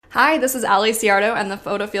Hi, this is Ali Ciardo and the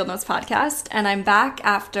Photo Field Notes podcast, and I'm back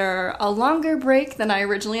after a longer break than I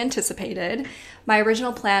originally anticipated. My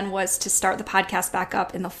original plan was to start the podcast back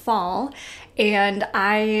up in the fall, and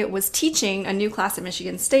I was teaching a new class at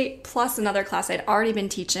Michigan State, plus another class I'd already been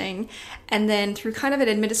teaching, and then through kind of an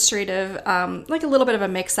administrative, like a little bit of a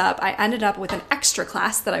mix-up, I ended up with an extra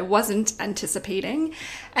class that I wasn't anticipating,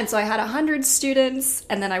 and so I had 100 students,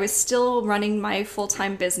 and then I was still running my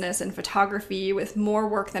full-time business in photography with more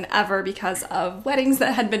work than ever because of weddings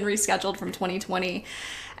that had been rescheduled from 2020.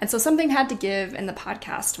 And so something had to give, and the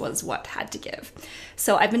podcast was what had to give.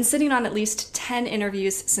 So I've been sitting on at least 10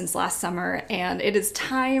 interviews since last summer, and it is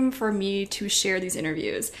time for me to share these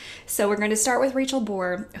interviews. So we're going to start with Rachel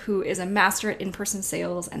Bohr, who is a master at in-person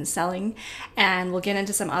sales and selling, and we'll get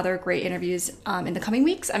into some other great interviews in the coming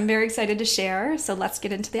weeks. I'm very excited to share, so let's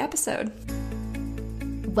get into the episode.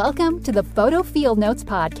 Welcome to the Photo Field Notes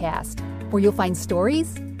podcast, where you'll find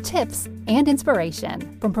stories, tips, and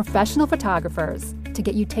inspiration from professional photographers to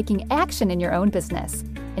get you taking action in your own business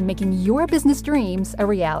and making your business dreams a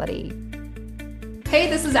reality. Hey,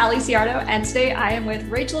 this is Ali Ciardo, and today I am with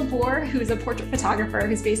Rachel Bohr, who's a portrait photographer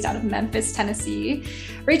who's based out of Memphis, Tennessee.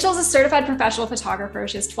 Rachel's a certified professional photographer.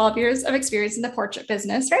 She has 12 years of experience in the portrait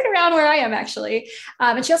business, right around where I am actually.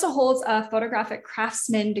 And she also holds a photographic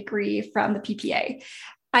craftsman degree from the PPA.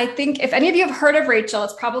 I think if any of you have heard of Rachel,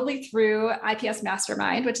 it's probably through IPS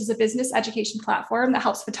Mastermind, which is a business education platform that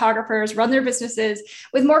helps photographers run their businesses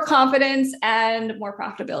with more confidence and more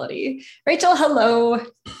profitability. Rachel, hello.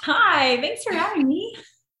 Hi, thanks for having me.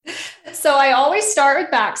 So I always start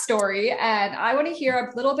with backstory, and I want to hear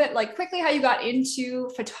a little bit quickly how you got into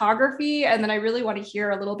photography. And then I really want to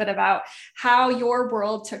hear a little bit about how your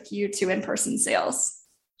world took you to in-person sales.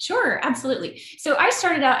 Sure, absolutely. So I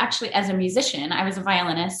started out actually as a musician. I was a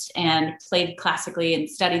violinist and played classically and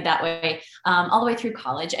studied that way all the way through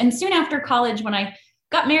college. And soon after college, when I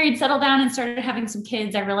got married, settled down, and started having some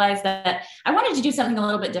kids, I realized that I wanted to do something a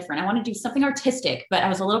little bit different. I wanted to do something artistic, but I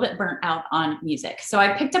was a little bit burnt out on music. So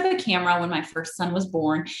I picked up a camera when my first son was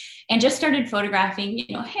born and just started photographing,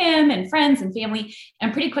 him and friends and family.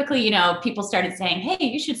 And pretty quickly, people started saying, hey,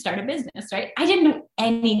 you should start a business, right? I didn't know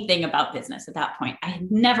anything about business at that point. I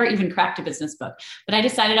had never even cracked a business book, but I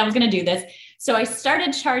decided I was going to do this. So I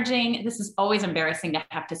started charging, this is always embarrassing to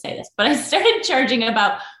have to say this, but I started charging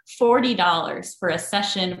about $40 for a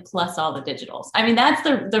session plus all the digitals. I mean, that's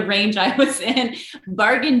the range I was in,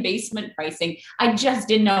 bargain basement pricing. I just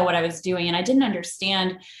didn't know what I was doing, and I didn't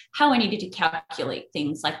understand how I needed to calculate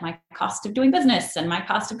things like my cost of doing business and my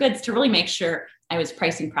cost of goods to really make sure I was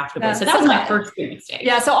pricing profitably. Yeah, so that was my first big mistake.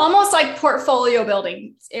 Yeah. So almost like portfolio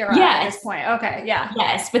building era at this point. Okay. Yeah.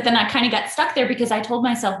 Yes. But then I kind of got stuck there because I told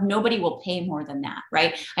myself nobody will pay more than that.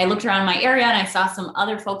 Right. I looked around my area and I saw some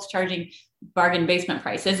other folks charging bargain basement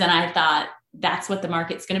prices. And I thought that's what the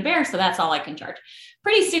market's going to bear. So that's all I can charge.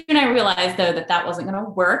 Pretty soon I realized though that wasn't going to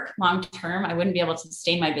work long term. I wouldn't be able to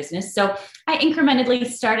sustain my business. So I incrementally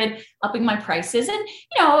started upping my prices, and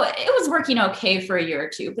it was working okay for a year or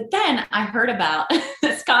two. But then I heard about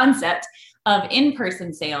this concept of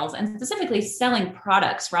in-person sales and specifically selling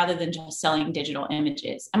products rather than just selling digital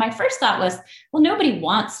images. And my first thought was, well, nobody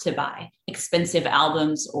wants to buy expensive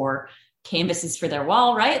albums or canvases for their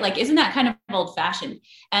wall, right? Like, isn't that kind of old fashioned?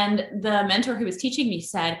 And the mentor who was teaching me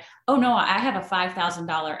said, oh no, I have a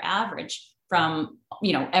 $5,000 average from,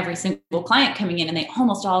 every single client coming in, and they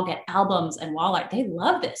almost all get albums and wall art. They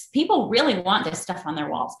love this. People really want this stuff on their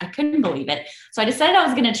walls. I couldn't believe it. So I decided I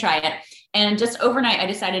was going to try it. And just overnight, I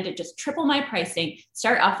decided to just triple my pricing,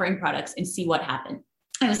 start offering products, and see what happened.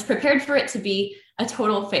 I was prepared for it to be a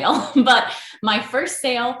total fail, but my first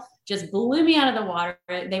sale just blew me out of the water.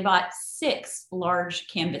 They bought 6 large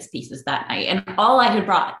canvas pieces that night, and all I had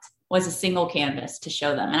brought was a single canvas to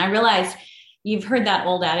show them. And I realized, you've heard that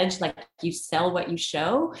old adage, like you sell what you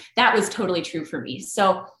show. That was totally true for me.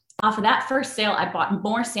 So off of that first sale, I bought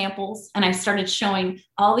more samples and I started showing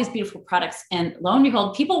all these beautiful products, and lo and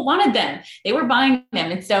behold, people wanted them. They were buying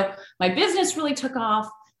them. And so my business really took off.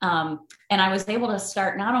 And I was able to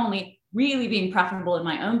start not only really being profitable in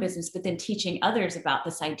my own business, but then teaching others about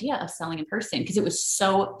this idea of selling in person, because it was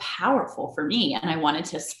so powerful for me and I wanted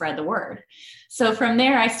to spread the word. So from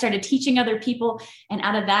there, I started teaching other people, and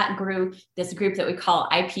out of that grew this group that we call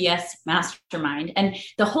IPS Mastermind. And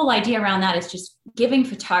the whole idea around that is just giving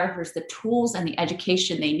photographers the tools and the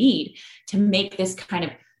education they need to make this kind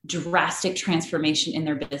of drastic transformation in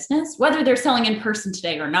their business, whether they're selling in person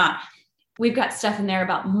today or not. We've got stuff in there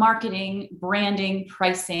about marketing, branding,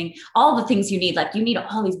 pricing, all the things you need. Like, you need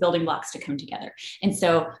all these building blocks to come together. And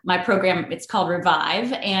so my program, it's called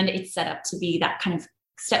Revive, and it's set up to be that kind of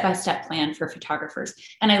step-by-step plan for photographers.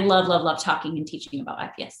 And I love, love, love talking and teaching about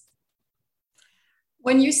IPS.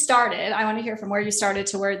 When you started, I want to hear from where you started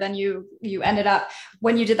to where then you ended up.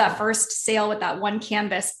 When you did that first sale with that one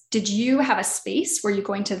canvas, did you have a space? Were you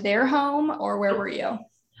going to their home or where were you?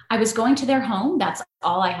 I was going to their home. That's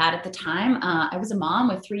all I had at the time. I was a mom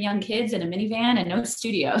with 3 young kids and a minivan and no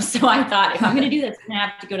studio. So I thought, if I'm going to do this, I'm going to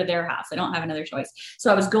have to go to their house. I don't have another choice.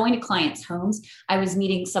 So I was going to clients' homes. I was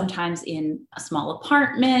meeting sometimes in a small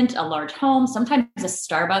apartment, a large home, sometimes a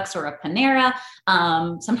Starbucks or a Panera,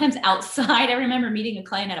 sometimes outside. I remember meeting a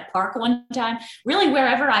client at a park one time, really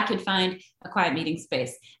wherever I could find a quiet meeting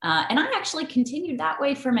space. And I actually continued that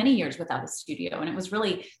way for many years without a studio. And it was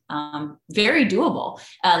really very doable.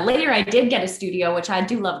 Later, I did get a studio, which I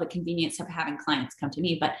do love the convenience of having clients come to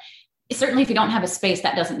me. But certainly if you don't have a space,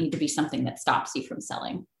 that doesn't need to be something that stops you from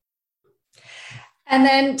selling. And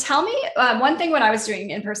then tell me one thing when I was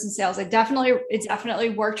doing in-person sales, it definitely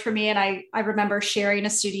worked for me. And I remember sharing a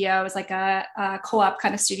studio. It was like a co-op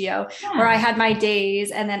kind of studio where I had my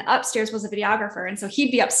days, and then upstairs was a videographer. And so he'd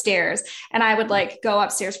be upstairs and I would like go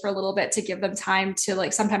upstairs for a little bit to give them time to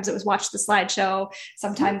like, sometimes it was watch the slideshow.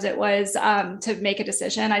 Sometimes it was to make a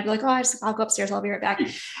decision. I'd be like, I'll go upstairs. I'll be right back.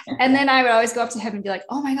 And then I would always go up to him and be like,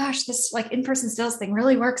 oh my gosh, this like in-person sales thing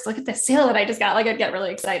really works. Look at the sale that I just got. Like I'd get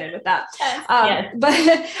really excited with that.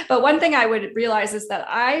 But one thing I would realize is that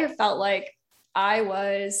I felt like I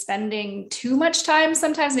was spending too much time.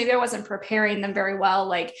 Sometimes maybe I wasn't preparing them very well.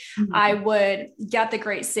 Like I would get the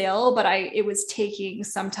great sale, but it was taking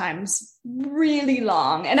sometimes really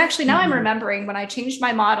long. And actually now I'm remembering when I changed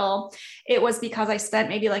my model, it was because I spent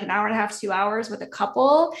maybe like an hour and a half, 2 hours with a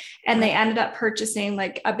couple, and they ended up purchasing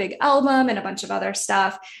like a big album and a bunch of other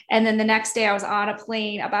stuff. And then the next day I was on a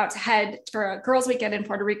plane about to head for a girls' weekend in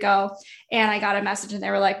Puerto Rico. And I got a message and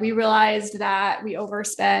they were like, we realized that we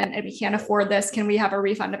overspent and we can't afford this. Can we have a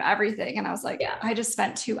refund of everything? And I was like, I just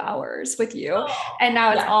spent 2 hours with you and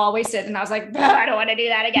now it's all wasted. And I was like, I don't want to do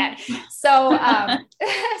that again. So,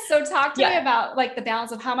 so talk to me about like the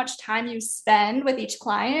balance of how much time you spend with each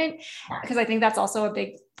client, because I think that's also a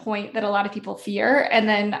big point that a lot of people fear. And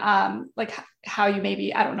then like how you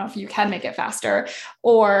maybe, I don't know if you can make it faster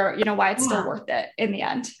or, why it's still worth it in the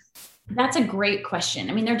end. That's a great question.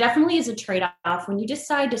 I mean, there definitely is a trade-off. When you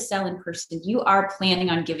decide to sell in person, you are planning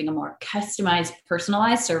on giving a more customized,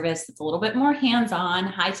 personalized service that's a little bit more hands-on,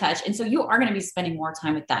 high touch. And so you are going to be spending more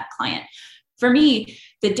time with that client. For me,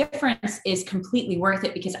 the difference is completely worth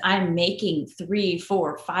it because I'm making 3,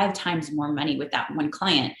 4, 5 times more money with that one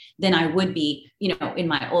client than I would be, in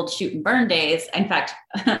my old shoot and burn days. In fact,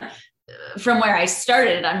 from where I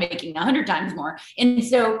started, I'm making 100 times more. And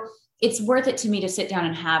so it's worth it to me to sit down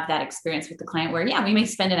and have that experience with the client where, we may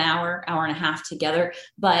spend an hour, hour and a half together,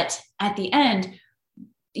 but at the end,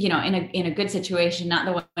 in a good situation, not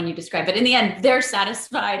the one you described, but in the end, they're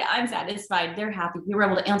satisfied. I'm satisfied. They're happy. We were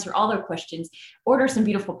able to answer all their questions, order some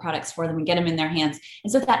beautiful products for them and get them in their hands.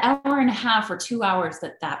 And so that hour and a half or 2 hours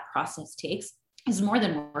that process takes is more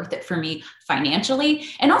than worth it for me financially.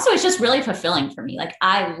 And also it's just really fulfilling for me. Like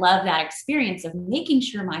I love that experience of making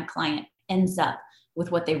sure my client ends up with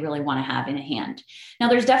what they really want to have in hand. Now,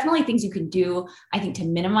 there's definitely things you can do, I think, to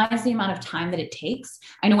minimize the amount of time that it takes.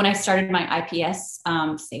 I know when I started my IPS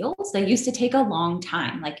sales, they used to take a long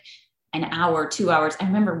time, like an hour, 2 hours. I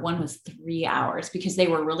remember one was 3 hours because they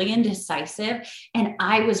were really indecisive and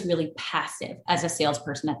I was really passive as a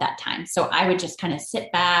salesperson at that time. So I would just kind of sit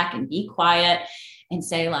back and be quiet and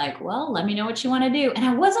say like, well, let me know what you want to do. And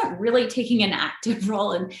I wasn't really taking an active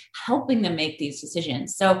role in helping them make these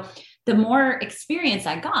decisions. So the more experience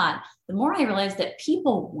I got, the more I realized that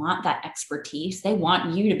people want that expertise. They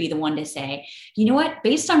want you to be the one to say, you know what,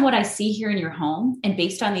 based on what I see here in your home and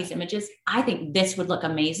based on these images, I think this would look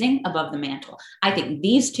amazing above the mantle. I think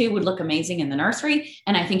these 2 would look amazing in the nursery.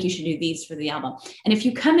 And I think you should do these for the album. And if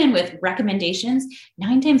you come in with recommendations,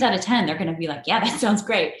 9 times out of 10, they're going to be like, yeah, that sounds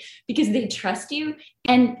great because they trust you.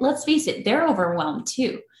 And let's face it, they're overwhelmed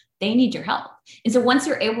too. They need your help. And so once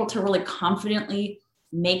you're able to really confidently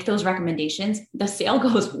make those recommendations, the sale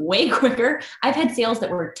goes way quicker. I've had sales that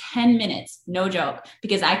were 10 minutes, no joke,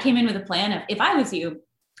 because I came in with a plan of if I was you,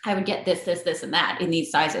 I would get this, this, this, and that in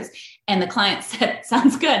these sizes. And the client said,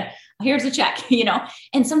 sounds good. Here's a check,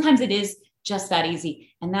 and sometimes it is just that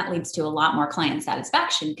easy. And that leads to a lot more client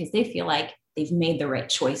satisfaction because they feel like they've made the right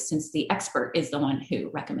choice since the expert is the one who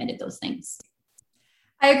recommended those things.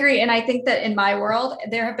 I agree. And I think that in my world,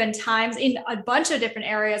 there have been times in a bunch of different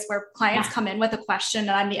areas where clients come in with a question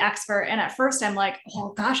and I'm the expert. And at first I'm like, oh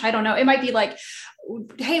gosh, I don't know. It might be like,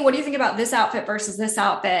 hey, what do you think about this outfit versus this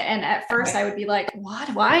outfit? And at first I would be like, what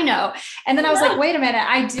do I know? And then I was like, wait a minute,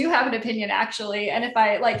 I do have an opinion actually. And if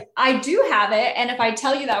I do have it. And if I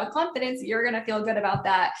tell you that with confidence, you're going to feel good about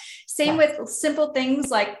that. Same with simple things.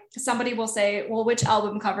 Like somebody will say, well, which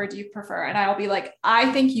album cover do you prefer? And I'll be like,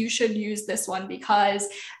 I think you should use this one because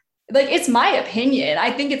like, it's my opinion.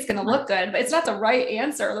 I think it's going to look good, but it's not the right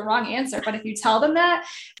answer or the wrong answer. But if you tell them that,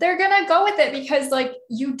 they're going to go with it because like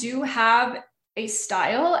you do have a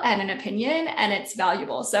style and an opinion and it's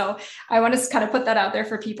valuable. So I want to kind of put that out there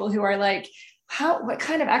for people who are like, what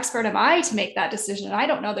kind of expert am I to make that decision? I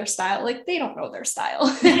don't know their style. Like they don't know their style.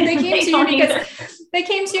 They came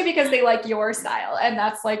to you because they like your style. And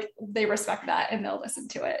that's like, they respect that and they'll listen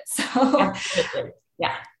to it. So absolutely.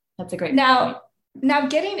 Yeah, that's a great point. Now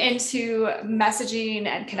getting into messaging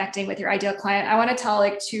and connecting with your ideal client, I want to tell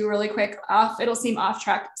like two really quick it'll seem off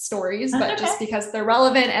track stories, but just because they're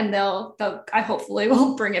relevant and I hopefully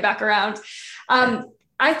will bring it back around.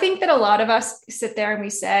 I think that a lot of us sit there and we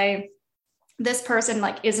say, this person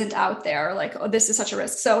like isn't out there, like, oh, this is such a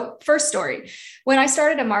risk. So first story, when I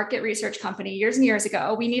started a market research company years and years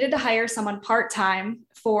ago, we needed to hire someone part-time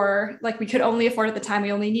for like, we could only afford at the time,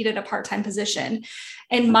 we only needed a part-time position.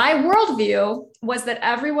 And my worldview was that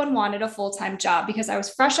everyone wanted a full-time job because I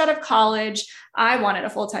was fresh out of college. I wanted a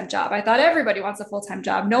full-time job. I thought everybody wants a full-time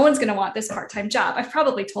job. No one's going to want this part-time job. I've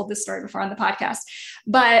probably told this story before on the podcast,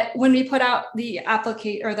 but when we put out the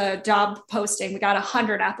the job posting, we got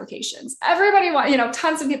 100 applications. Everybody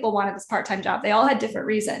tons of people wanted this part-time job. They all had different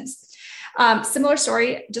reasons. Similar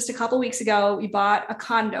story, just a couple of weeks ago, we bought a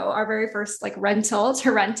condo, our very first like rental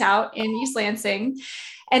to rent out in East Lansing.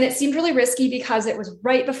 And it seemed really risky because it was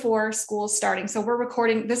right before school starting. So we're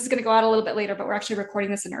recording, this is going to go out a little bit later, but we're actually recording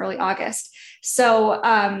this in early August. So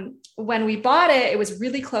when we bought it, it was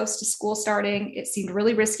really close to school starting. It seemed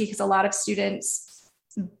really risky because a lot of students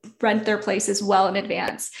rent their places well in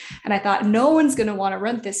advance. And I thought, no one's going to want to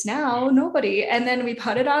rent this now. Nobody. And then we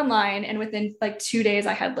put it online and within like 2 days,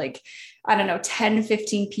 I had like, I don't know, 10,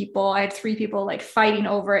 15 people. I had 3 people like fighting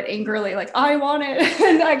over it angrily, like, I want it.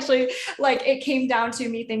 And actually like, it came down to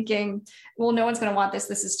me thinking, well, no one's going to want this.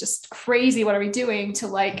 This is just crazy. What are we doing? To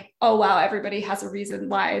like, oh, wow, everybody has a reason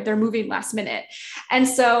why they're moving last minute. And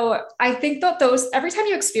so I think that every time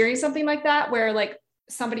you experience something like that, where like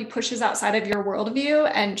somebody pushes outside of your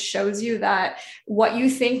worldview and shows you that what you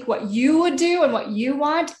think, what you would do and what you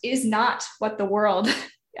want is not what the world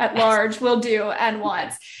at large will do and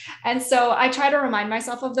wants. And so I try to remind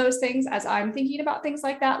myself of those things as I'm thinking about things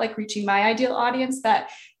like that, like reaching my ideal audience, that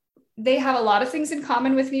they have a lot of things in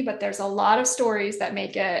common with me, but there's a lot of stories that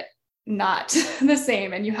make it not the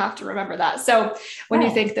same. And you have to remember that. So when you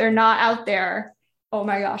think they're not out there, oh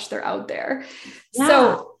my gosh, they're out there. Yeah.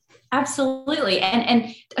 So absolutely.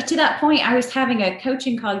 And to that point, I was having a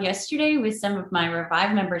coaching call yesterday with some of my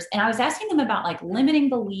Revive members, and I was asking them about like limiting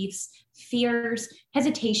beliefs, fears,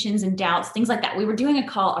 hesitations, and doubts, things like that. We were doing a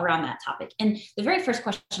call around that topic. And the very first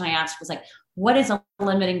question I asked was like, what is a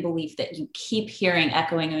limiting belief that you keep hearing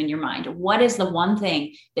echoing in your mind? What is the one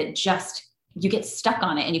thing that just you get stuck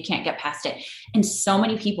on it and you can't get past it? And so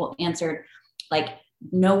many people answered like,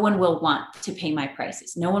 no one will want to pay my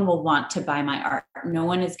prices. No one will want to buy my art. No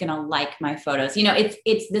one is going to like my photos.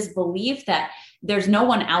 It's this belief that there's no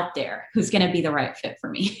one out there who's going to be the right fit for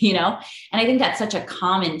me, And I think that's such a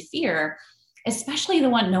common fear, especially the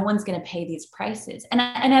one, no one's going to pay these prices. And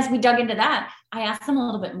as we dug into that, I asked them a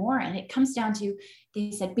little bit more, and it comes down to, they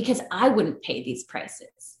said, because I wouldn't pay these prices,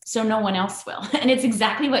 so no one else will. And it's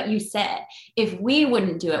exactly what you said. If we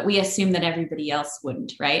wouldn't do it, we assume that everybody else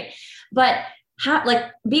wouldn't, right? But like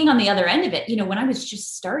being on the other end of it, when I was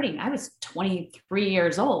just starting, I was 23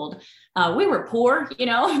 years old. We were poor,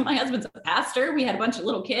 my husband's a pastor. We had a bunch of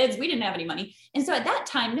little kids. We didn't have any money. And so at that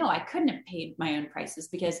time, no, I couldn't have paid my own prices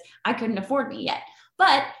because I couldn't afford me yet.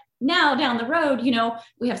 But now down the road,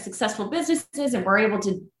 we have successful businesses and we're able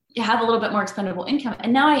to have a little bit more expendable income.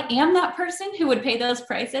 And now I am that person who would pay those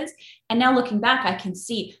prices. And now looking back, I can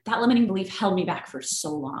see that limiting belief held me back for so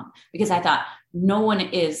long because I thought no one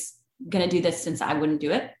is going to do this since I wouldn't do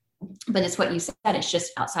it. But it's what you said. It's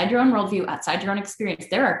just outside your own worldview, outside your own experience.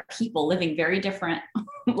 There are people living very different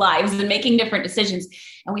lives and making different decisions.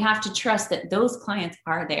 And we have to trust that those clients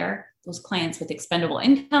are there. Those clients with expendable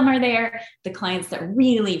income are there. The clients that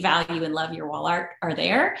really value and love your wall art are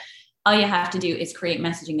there. All you have to do is create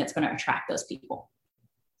messaging that's going to attract those people.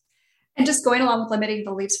 And just going along with limiting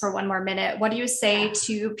beliefs for one more minute, what do you say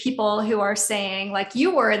to people who are saying, like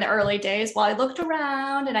you were in the early days, well, I looked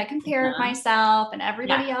around and I compared myself and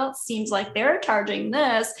everybody else seems like they're charging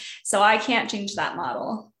this, so I can't change that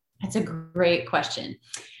model? That's a great question.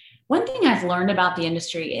 One thing I've learned about the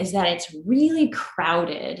industry is that it's really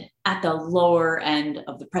crowded at the lower end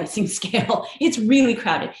of the pricing scale. It's really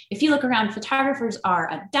crowded. If you look around, photographers are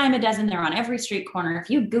a dime a dozen. They're on every street corner. If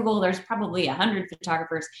you Google, there's probably 100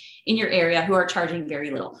 photographers in your area who are charging very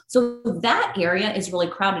little. So that area is really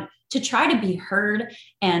crowded. To try to be heard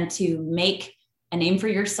and to make a name for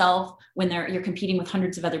yourself when you're competing with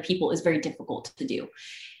hundreds of other people is very difficult to do.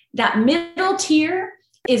 That middle tier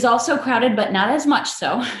is also crowded, but not as much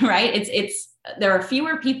so, right? There are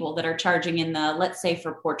fewer people that are charging in the, let's say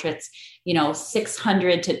for portraits,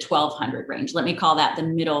 $600 to $1,200 range. Let me call that the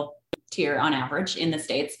middle tier on average in the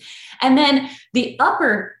States. And then the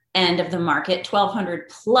upper end of the market, $1,200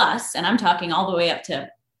 plus, and I'm talking all the way up to,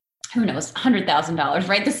 who knows, $100,000,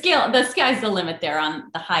 right? The sky's the limit there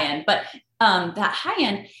on the high end, but that high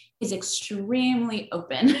end is extremely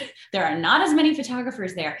open. There are not as many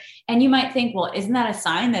photographers there. And you might think, well, isn't that a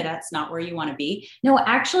sign that that's not where you want to be? No,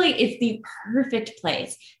 actually, it's the perfect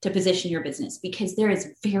place to position your business because there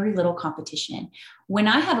is very little competition. When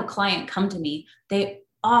I have a client come to me, they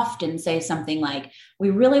often say something like,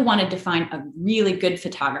 we really wanted to find a really good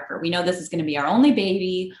photographer. We know this is going to be our only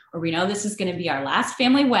baby, or we know this is going to be our last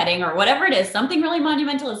family wedding, or whatever it is, something really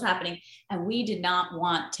monumental is happening. And we did not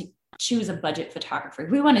want to choose a budget photographer.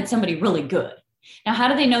 We wanted somebody really good. Now, how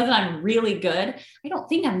do they know that I'm really good? I don't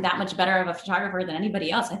think I'm that much better of a photographer than anybody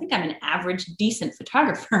else. I think I'm an average, decent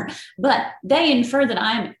photographer, but they infer that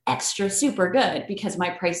I'm extra super good because my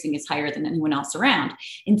pricing is higher than anyone else around.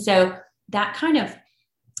 And so that kind of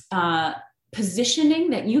positioning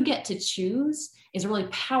that you get to choose is a really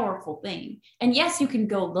powerful thing. And yes, you can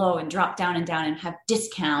go low and drop down and have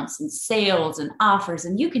discounts and sales and offers,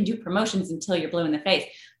 and you can do promotions until you're blue in the face.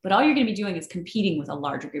 But all you're going to be doing is competing with a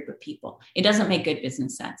larger group of people. It doesn't make good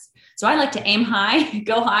business sense. So I like to aim high,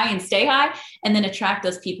 go high and stay high, and then attract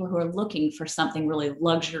those people who are looking for something really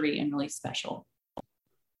luxury and really special.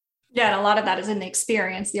 Yeah, and a lot of that is in the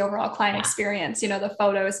experience, the overall client experience. The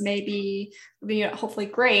photos may be, hopefully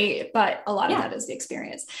great, but a lot of that is the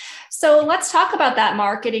experience. So let's talk about that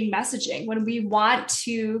marketing messaging. When we want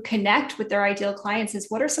to connect with their ideal clients,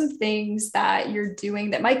 what are some things that you're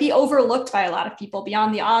doing that might be overlooked by a lot of people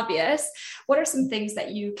beyond the obvious? What are some things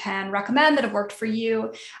that you can recommend that have worked for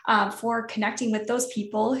you for connecting with those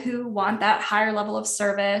people who want that higher level of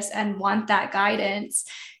service and want that guidance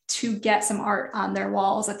to get some art on their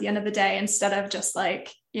walls at the end of the day, instead of just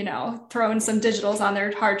throwing some digitals on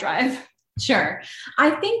their hard drive? Sure. I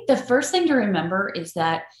think the first thing to remember is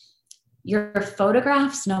that your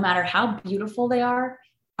photographs, no matter how beautiful they are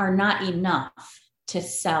not enough to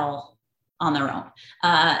sell on their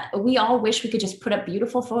own. We all wish we could just put up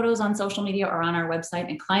beautiful photos on social media or on our website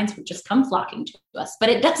and clients would just come flocking to us, but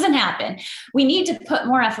it doesn't happen. We need to put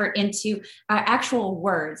more effort into our actual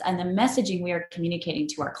words and the messaging we are communicating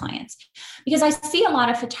to our clients. Because I see a lot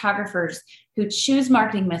of photographers who choose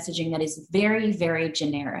marketing messaging that is very, very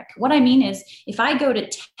generic. What I mean is, if I go to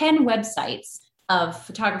 10 websites of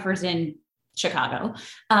photographers in Chicago,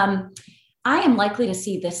 I am likely to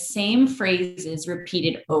see the same phrases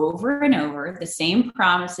repeated over and over, the same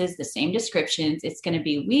promises, the same descriptions. It's going to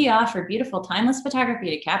be, we offer beautiful, timeless photography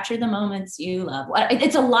to capture the moments you love.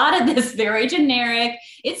 It's a lot of this very generic.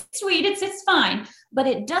 It's sweet. It's fine, but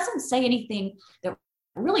it doesn't say anything that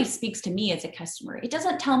really speaks to me as a customer. It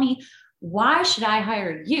doesn't tell me, why should I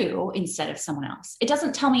hire you instead of someone else? It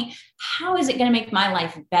doesn't tell me, how is it going to make my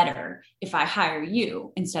life better if I hire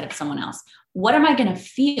you instead of someone else? What am I going to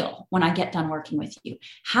feel when I get done working with you?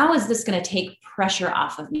 How is this going to take pressure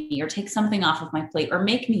off of me or take something off of my plate or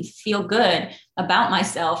make me feel good about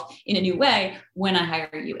myself in a new way when I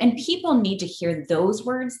hire you? And people need to hear those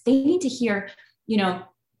words. They need to hear,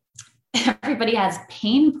 everybody has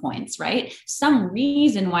pain points, right? Some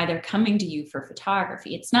reason why they're coming to you for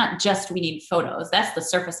photography. It's not just we need photos. That's the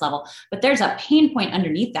surface level, but there's a pain point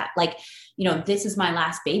underneath that. Like, this is my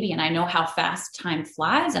last baby and I know how fast time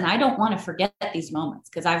flies and I don't want to forget these moments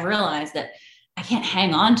because I've realized that I can't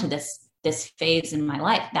hang on to this phase in my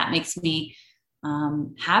life. That makes me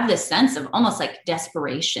have this sense of almost like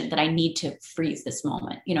desperation that I need to freeze this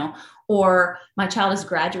moment, or my child is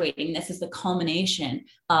graduating. This is the culmination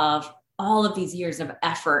of all of these years of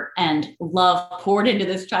effort and love poured into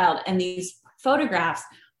this child. And these photographs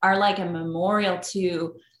are like a memorial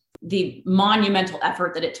to the monumental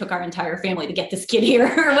effort that it took our entire family to get this kid here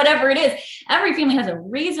or whatever it is. Every family has a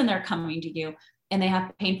reason they're coming to you and they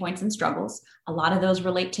have pain points and struggles. A lot of those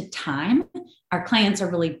relate to time. Our clients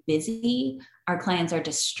are really busy. Our clients are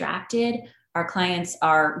distracted. Our clients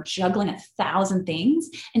are juggling 1,000 things.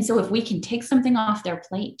 And so if we can take something off their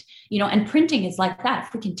plate, and printing is like that.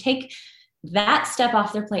 If we can take that step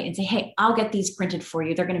off their plate and say, hey, I'll get these printed for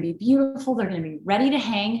you. They're going to be beautiful. They're going to be ready to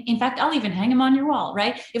hang. In fact, I'll even hang them on your wall,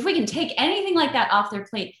 right? If we can take anything like that off their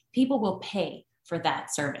plate, people will pay for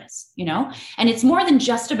that service, you know? And it's more than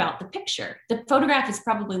just about the picture. The photograph is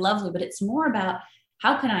probably lovely, but it's more about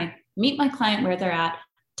how can I meet my client where they're at,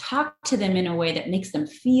 talk to them in a way that makes them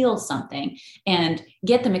feel something and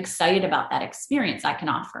get them excited about that experience I can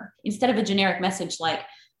offer, instead of a generic message like,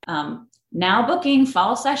 now booking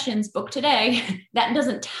fall sessions, book today. That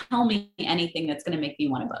doesn't tell me anything that's going to make me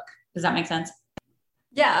want to book. Does that make sense?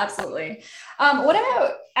 Yeah, absolutely. What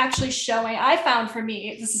about actually showing? I found for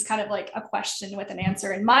me, this is kind of like a question with an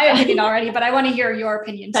answer in my opinion already, but I want to hear your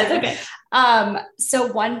opinion too. That's okay. So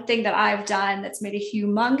one thing that I've done that's made a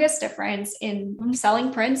humongous difference in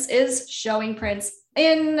selling prints is showing prints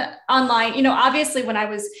in online. You know, obviously when I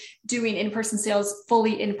was doing in-person sales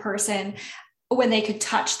fully in person, when they could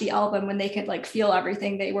touch the album, when they could like feel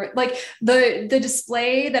everything, they were like the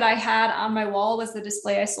display that I had on my wall was the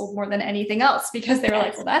display I sold more than anything else, because they were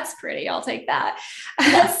like, well, that's pretty, I'll take that.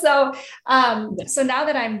 So now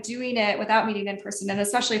that I'm doing it without meeting in person, and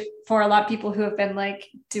especially for a lot of people who have been like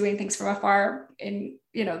doing things from afar in,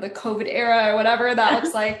 you know, the COVID era or whatever that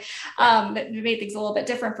looks like, that made things a little bit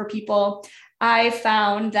different for people. I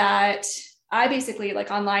found that I basically,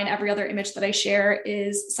 like online, every other image that I share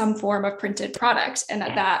is some form of printed product, and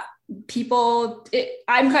that people,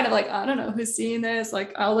 I'm kind of like, I don't know who's seeing this.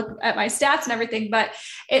 Like I'll look at my stats and everything, but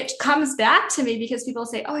it comes back to me because people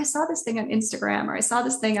say, oh, I saw this thing on Instagram, or I saw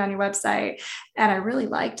this thing on your website and I really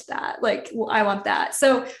liked that. Like, well, I want that.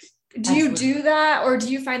 So do you do that? Or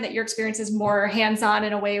do you find that your experience is more hands-on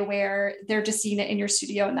in a way where they're just seeing it in your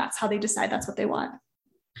studio and that's how they decide that's what they want?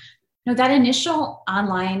 No, that initial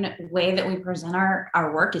online way that we present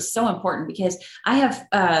our work is so important, because I have,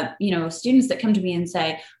 students that come to me and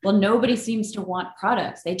say, well, nobody seems to want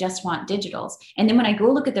products. They just want digitals. And then when I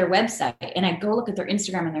go look at their website and I go look at their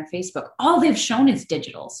Instagram and their Facebook, all they've shown is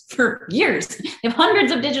digitals for years. They have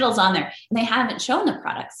hundreds of digitals on there and they haven't shown the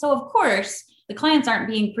products. So of course, the clients aren't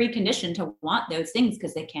being preconditioned to want those things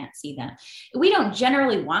because they can't see them. We don't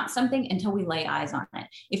generally want something until we lay eyes on it.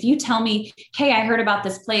 If you tell me, hey, I heard about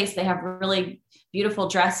this place, they have really beautiful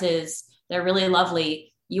dresses, they're really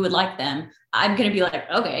lovely, you would like them, I'm going to be like,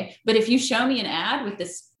 okay. But if you show me an ad with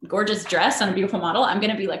this gorgeous dress on a beautiful model, I'm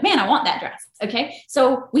going to be like, man, I want that dress. Okay.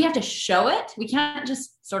 So we have to show it. We can't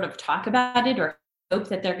just sort of talk about it or hope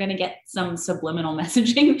that they're going to get some subliminal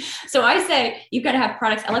messaging. So I say, you've got to have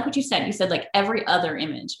products. I like what you said. You said like every other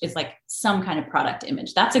image is like some kind of product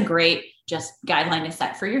image. That's a great just guideline to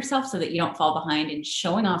set for yourself so that you don't fall behind in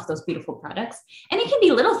showing off those beautiful products. And it can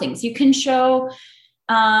be little things. You can show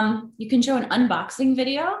an unboxing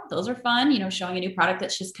video. Those are fun, showing a new product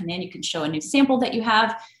that's just come in. You can show a new sample that you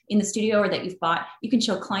have in the studio or that you've bought. You can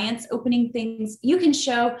show clients opening things. You can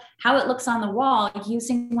show how it looks on the wall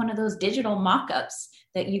using one of those digital mock-ups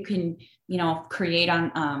that you can, create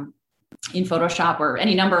on in Photoshop or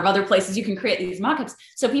any number of other places. You can create these mock-ups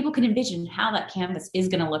so people can envision how that canvas is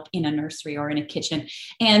going to look in a nursery or in a kitchen,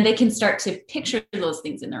 and they can start to picture those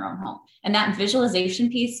things in their own home. And that visualization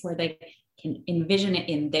piece where they can envision it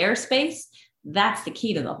in their space, that's the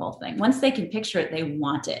key to the whole thing. Once they can picture it, they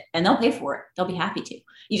want it and they'll pay for it. They'll be happy to.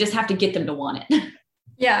 You just have to get them to want it.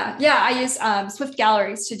 Yeah. I use Swift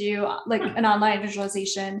Galleries to do like an online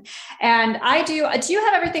visualization. And do you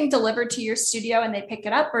have everything delivered to your studio and they pick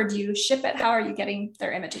it up, or do you ship it? How are you getting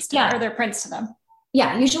their images or their prints to them?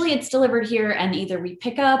 Yeah, usually it's delivered here and either we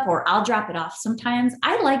pick up or I'll drop it off sometimes.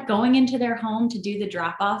 I like going into their home to do the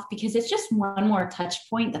drop off because it's just one more touch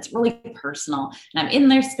point that's really personal. And I'm in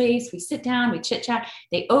their space, we sit down, we chit chat,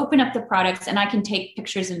 they open up the products and I can take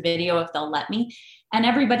pictures and video if they'll let me. And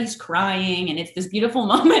everybody's crying and it's this beautiful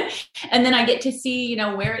moment. And then I get to see,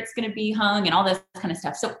 where it's going to be hung and all this kind of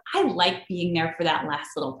stuff. So I like being there for that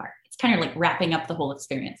last little part. Kind of like wrapping up the whole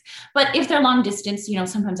experience. But if they're long distance,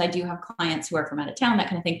 sometimes I do have clients who are from out of town, that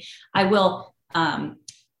kind of thing. I will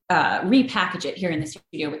repackage it here in the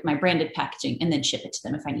studio with my branded packaging and then ship it to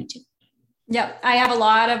them if I need to. Yeah, I have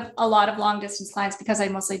a lot of long distance clients because I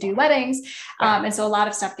mostly do weddings. And so a lot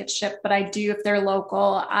of stuff gets shipped, but I do, if they're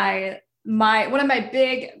local, one of my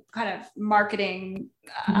big kind of marketing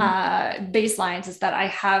baselines is that I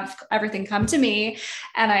have everything come to me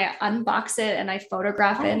and I unbox it and I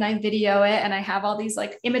photograph it and I video it. And I have all these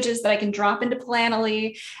like images that I can drop into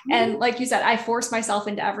Planoly. And like you said, I force myself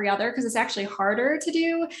into every other, because it's actually harder to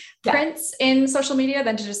do prints in social media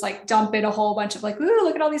than to just like dump in a whole bunch of like, ooh,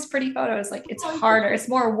 look at all these pretty photos. Like it's harder, it's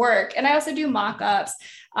more work. And I also do mock-ups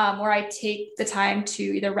where I take the time to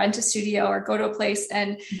either rent a studio or go to a place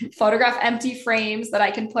and photograph empty frames that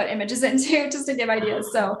I can put images into just to give ideas.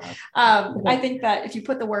 is. So I think that if you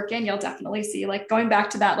put the work in, you'll definitely see, like, going back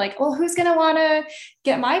to that, like, well, who's going to want to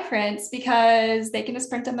get my prints because they can just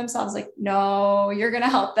print them themselves? Like, no, you're going to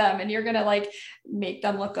help them and you're going to like make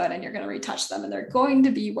them look good and you're going to retouch them and they're going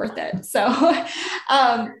to be worth it. So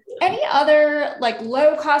any other like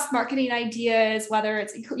low cost marketing ideas, whether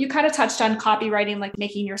it's, you kind of touched on copywriting, like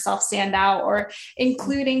making yourself stand out, or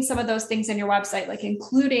including some of those things in your website, like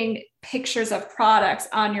including pictures of products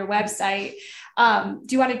on your website. Do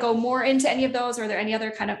you want to go more into any of those? Or are there any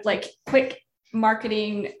other kind of like quick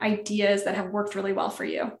marketing ideas that have worked really well for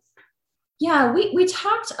you? Yeah, we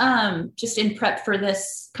talked just in prep for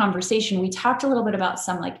this conversation, we talked a little bit about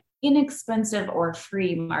some like inexpensive or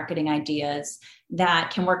free marketing ideas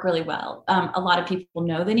that can work really well. A lot of people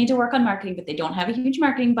know they need to work on marketing, but they don't have a huge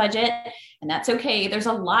marketing budget, and that's okay. There's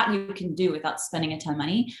a lot you can do without spending a ton of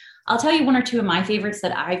money. I'll tell you one or two of my favorites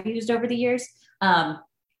that I've used over the years.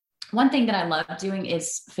 One thing that I love doing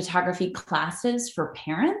is photography classes for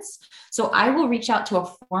parents. So I will reach out to a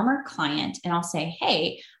former client and I'll say,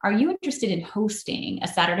 hey, are you interested in hosting a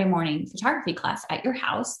Saturday morning photography class at your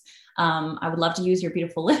house? I would love to use your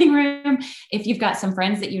beautiful living room. If you've got some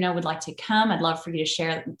friends that you know would like to come, I'd love for you to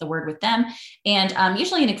share the word with them. And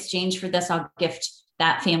usually in exchange for this, I'll gift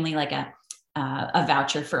that family like a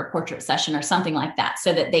voucher for a portrait session or something like that,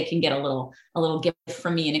 so that they can get a little gift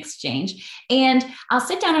from me in exchange. And I'll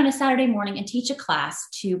sit down on a Saturday morning and teach a class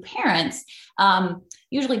to parents.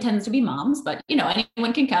 Usually tends to be moms, but you know,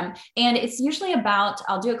 anyone can come. And it's usually about,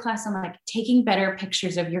 I'll do a class on like taking better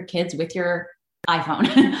pictures of your kids with your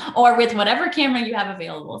iPhone or with whatever camera you have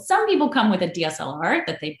available. Some people come with a DSLR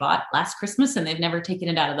that they bought last Christmas and they've never taken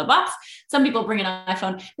it out of the box. Some people bring an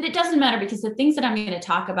iPhone, but it doesn't matter, because the things that I'm going to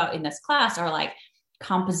talk about in this class are like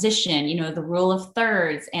composition, you know, the rule of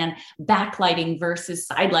thirds, and backlighting versus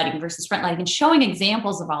side lighting versus front lighting, and showing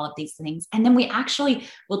examples of all of these things. And then we actually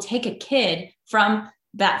will take a kid from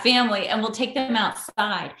that family and we'll take them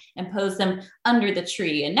outside and pose them under the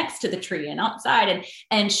tree and next to the tree and outside,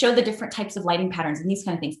 and show the different types of lighting patterns and these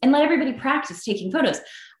kind of things, and let everybody practice taking photos.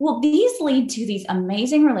 Well, these lead to these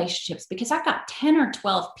amazing relationships, because I've got 10 or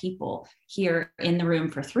 12 people here in the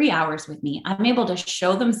room for 3 hours with me. I'm able to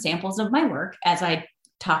show them samples of my work as I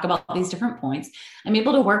talk about these different points. I'm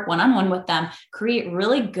able to work one-on-one with them, create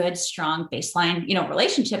really good, strong baseline, you know,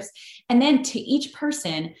 relationships. And then to each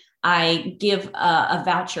person, I give a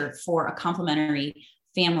voucher for a complimentary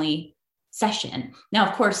family session. Now,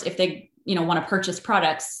 of course, if they, you know, want to purchase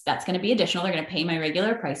products, that's going to be additional. They're going to pay my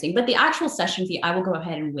regular pricing, but the actual session fee, I will go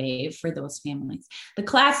ahead and waive for those families. The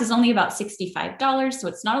class is only about $65, so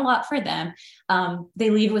it's not a lot for them.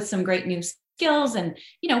 They leave with some great new skills, and,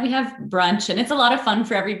 you know, we have brunch and it's a lot of fun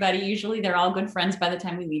for everybody. Usually they're all good friends by the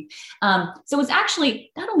time we leave. So it's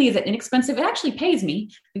actually, not only is it inexpensive, it actually pays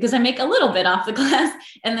me, because I make a little bit off the class.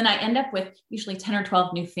 And then I end up with usually 10 or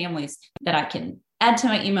 12 new families that I can add to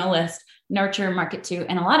my email list, nurture, market to.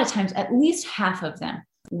 And a lot of times, at least half of them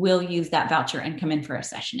will use that voucher and come in for a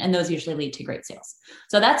session. And those usually lead to great sales.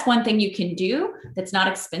 So that's one thing you can do that's not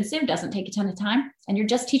expensive, doesn't take a ton of time. And you're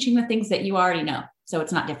just teaching the things that you already know. So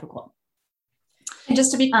it's not difficult. And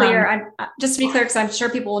just to be clear, because I'm sure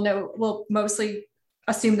people will mostly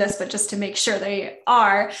assume this, but just to make sure they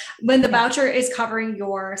are, when the voucher is covering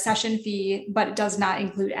your session fee, but it does not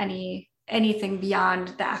include anything beyond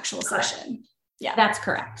the actual session. Yeah, that's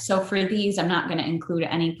correct. So for these, I'm not going to include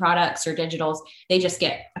any products or digitals. They just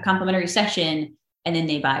get a complimentary session and then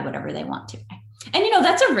they buy whatever they want to buy. And, you know,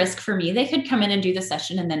 that's a risk for me. They could come in and do the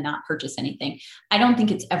session and then not purchase anything. I don't think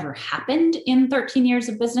it's ever happened in 13 years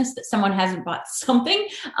of business that someone hasn't bought something.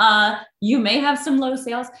 You may have some low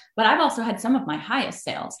sales, but I've also had some of my highest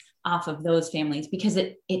sales off of those families, because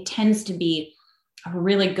it tends to be a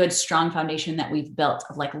really good, strong foundation that we've built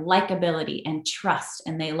of like likability and trust.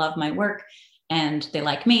 And they love my work and they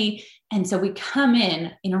like me. And so we come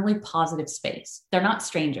in a really positive space. They're not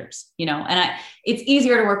strangers, you know, and it's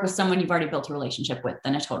easier to work with someone you've already built a relationship with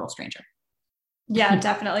than a total stranger. Yeah,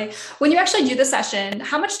 definitely. When you actually do the session,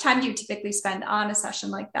 how much time do you typically spend on a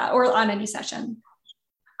session like that, or on any session?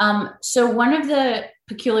 So one of the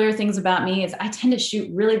peculiar things about me is I tend to shoot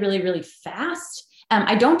really, really, really fast.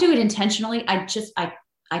 I don't do it intentionally.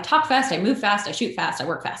 I talk fast, I move fast, I shoot fast, I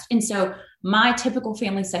work fast. And so my typical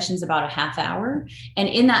family session is about a half hour. And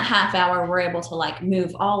in that half hour, we're able to like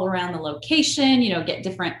move all around the location, you know, get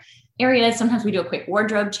different areas. Sometimes we do a quick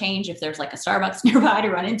wardrobe change if there's like a Starbucks nearby to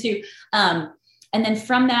run into. And then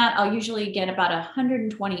from that, I'll usually get about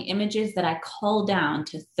 120 images that I cull down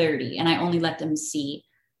to 30, and I only let them see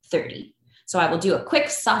 30. So I will do a quick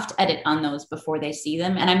soft edit on those before they see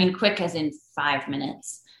them. And I mean quick as in 5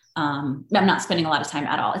 minutes. I'm not spending a lot of time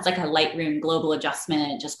at all. It's like a Lightroom global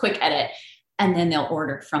adjustment, just quick edit. And then they'll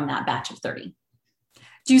order from that batch of 30.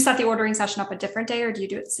 Do you set the ordering session up a different day or do you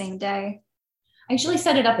do it the same day? I usually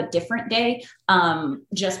set it up a different day,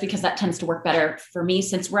 just because that tends to work better for me.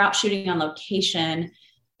 Since we're out shooting on location,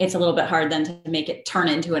 it's a little bit hard then to make it turn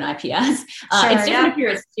into an IPS. It's different if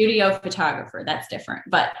you're a studio photographer, that's different,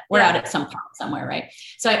 but we're out at some point somewhere, right?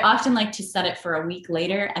 So I often like to set it for a week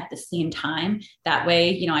later at the same time. That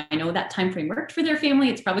way, I know that time frame worked for their family.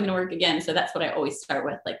 It's probably going to work again. So that's what I always start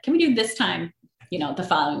with. Like, can we do this time, the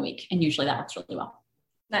following week? And usually that works really well.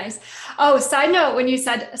 Nice. Oh, side note, when you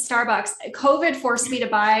said Starbucks, COVID forced me to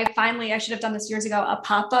buy, finally, I should have done this years ago, a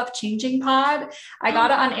pop-up changing pod. I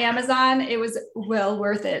got it on Amazon. It was well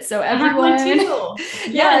worth it. So everyone,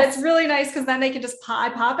 it's really nice because then they can just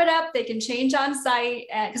pop it up. They can change on site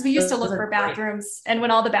because we used to look for bathrooms. And when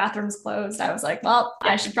all the bathrooms closed, I was like, well,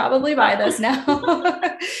 I should probably buy this now.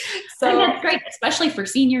 So that's great, especially for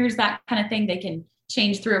seniors, that kind of thing. They can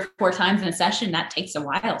change 3 or 4 times in a session. That takes a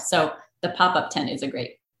while. So the pop-up tent is a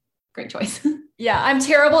great choice. Yeah. I'm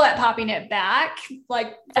terrible at popping it back,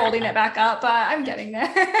 like folding it back up, but I'm getting there.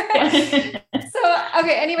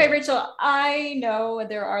 Okay. Anyway, Rachel, I know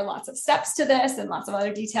there are lots of steps to this and lots of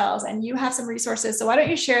other details, and you have some resources. So why don't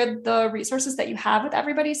you share the resources that you have with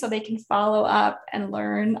everybody so they can follow up and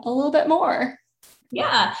learn a little bit more?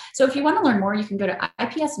 Yeah. So if you want to learn more, you can go to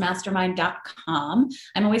ipsmastermind.com.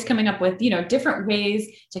 I'm always coming up with, different ways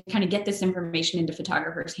to kind of get this information into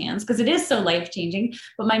photographers' hands because it is so life-changing.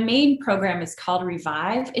 But my main program is called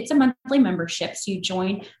Revive. It's a monthly membership. So you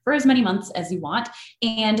join for as many months as you want.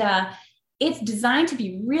 And it's designed to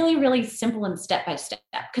be really, really simple and step-by-step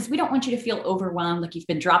because we don't want you to feel overwhelmed, like you've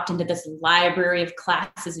been dropped into this library of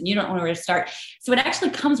classes and you don't know where to start. So it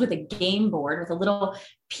actually comes with a game board with a little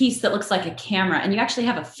piece that looks like a camera, and you actually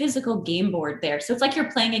have a physical game board there. So it's like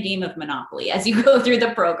you're playing a game of Monopoly as you go through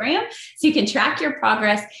the program. So you can track your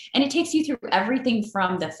progress, and it takes you through everything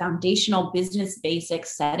from the foundational business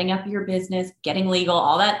basics, setting up your business, getting legal,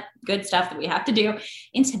 all that good stuff that we have to do,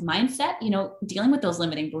 into mindset, dealing with those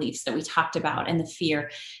limiting beliefs that we talked about and the fear,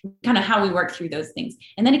 kind of how we work through those things.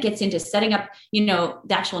 And then it gets into setting up, the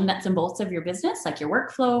actual nuts and bolts of your business, like your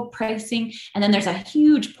workflow, pricing. And then there's a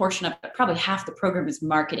huge portion of it, probably half the program is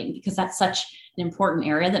marketing, because that's such an important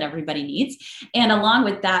area that everybody needs. And along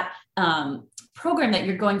with that program that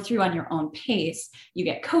you're going through on your own pace, you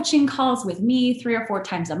get coaching calls with me 3 or 4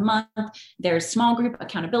 times a month. There's small group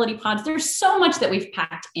accountability pods. There's so much that we've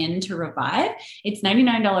packed into Revive. It's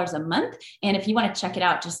 $99 a month. And if you want to check it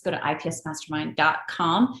out, just go to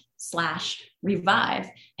ipsmastermind.com/revive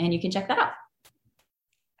and you can check that out.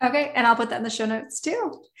 Okay. And I'll put that in the show notes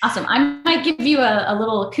too. Awesome. I might give you a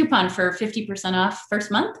little coupon for 50% off first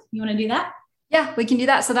month. You want to do that? Yeah, we can do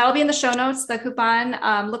that. So that'll be in the show notes, the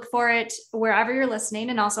coupon. Look for it wherever you're listening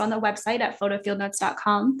and also on the website at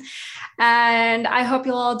photofieldnotes.com. And I hope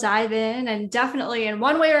you'll all dive in, and definitely in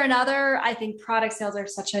one way or another, I think product sales are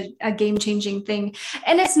such a game-changing thing.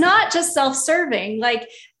 And it's not just self-serving. Like,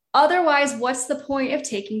 otherwise, what's the point of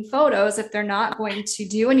taking photos if they're not going to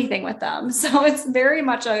do anything with them? So it's very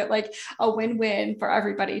much a win-win for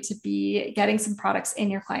everybody to be getting some products in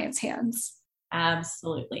your clients' hands.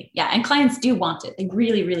 Absolutely. Yeah. And clients do want it. They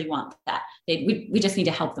really, really want that. We just need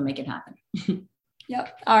to help them make it happen.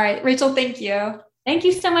 Yep. All right. Rachel, thank you. Thank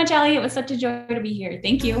you so much, Allie. It was such a joy to be here.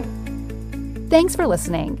 Thank you. Thanks for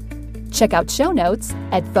listening. Check out show notes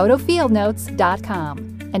at photofieldnotes.com.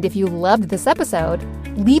 And if you loved this episode,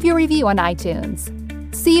 leave your review on iTunes.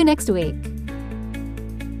 See you next week.